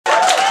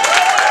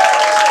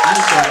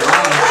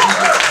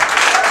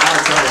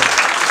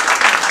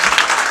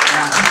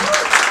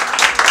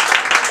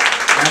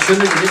schön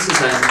mit dir zu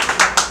sein.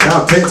 Ja,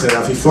 Peter,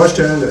 darf ich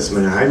vorstellen, das ist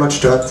meine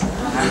Heimatstadt.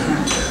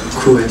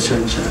 Cool,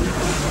 schön, schön.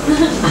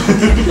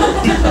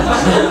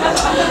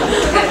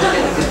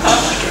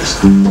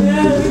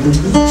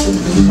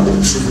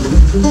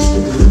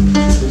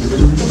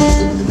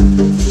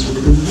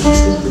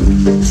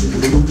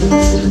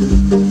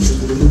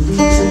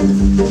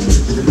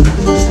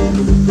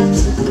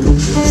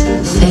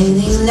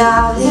 Failing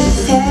lovely,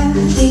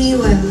 fairly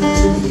well,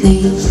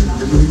 name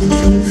the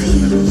dream for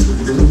you.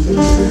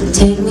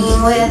 Take me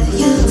with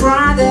you,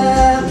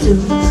 brother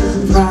blue,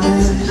 brother.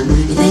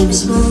 Your name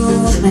is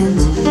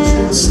movement.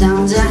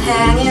 Stones are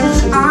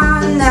hanging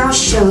on our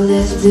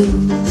shoulders blue.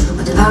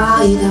 What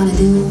are you gonna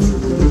do?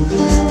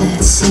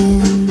 That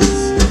sins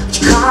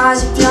which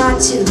cause your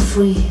blood to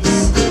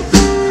freeze,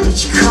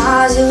 which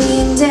cause the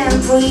wind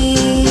and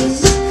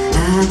breeze.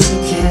 I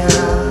take care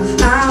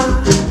of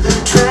our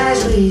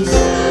treasuries.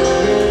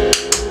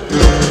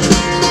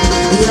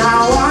 We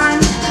are one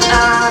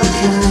of a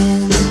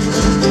kind.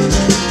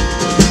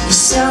 You're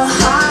so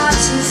hard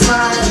to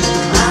find.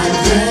 I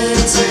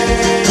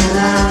painted a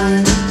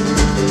line.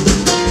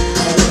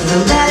 I let the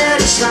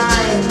melody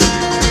shine.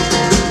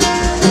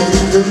 I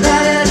let the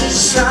melody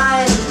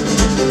shine.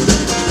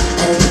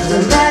 I let the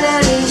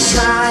melody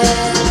shine.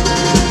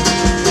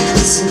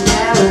 It's an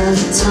error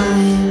of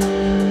time.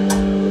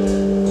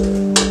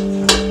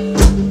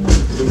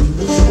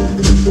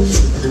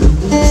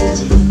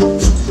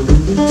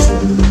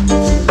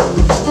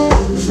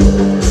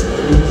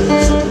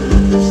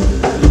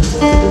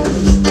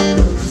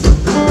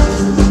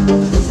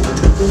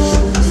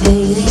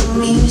 Fading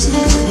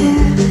music,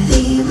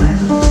 fairly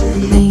well,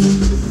 name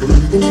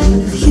the dream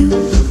of you.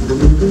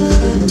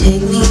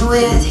 Take me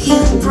with you,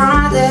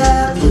 brother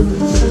blue,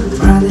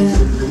 brother.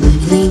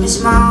 Your name is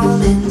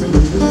moment.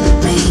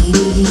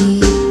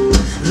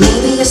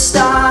 Maybe a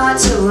star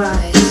to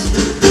rise.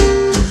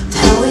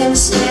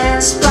 Poems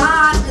and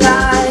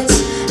spotlights.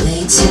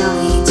 They tell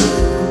me to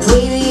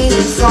breathe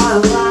it for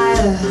a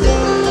while.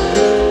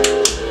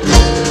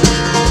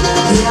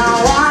 We are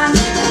one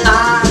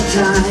of a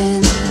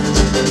kind.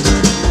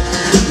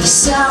 You're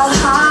so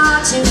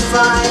hard to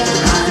find.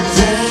 I'm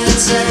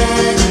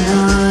painted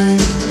on.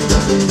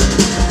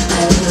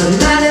 I let the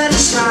melody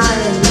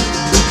shine.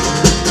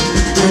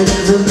 I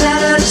let the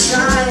melody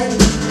shine.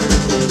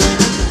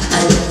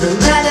 I let the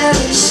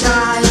melody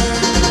shine.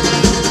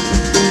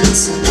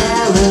 It's an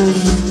error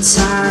in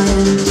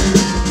time.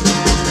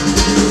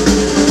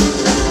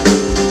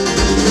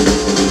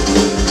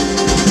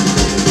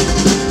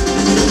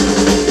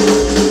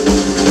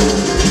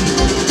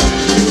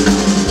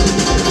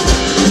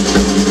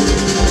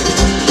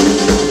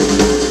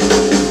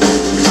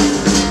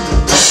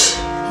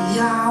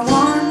 You're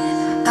one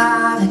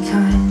of a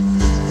kind.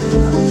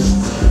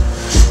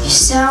 You're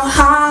so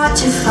hard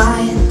to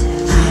find.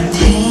 I'm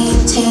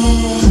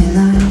painting a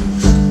line.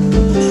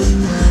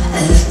 I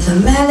let the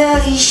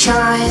melody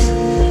shine.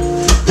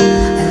 I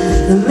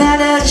let the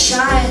melody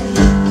shine.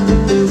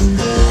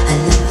 I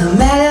let the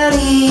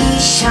melody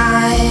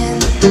shine.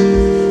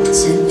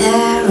 It's an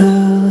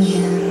arrow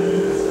in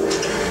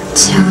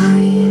time.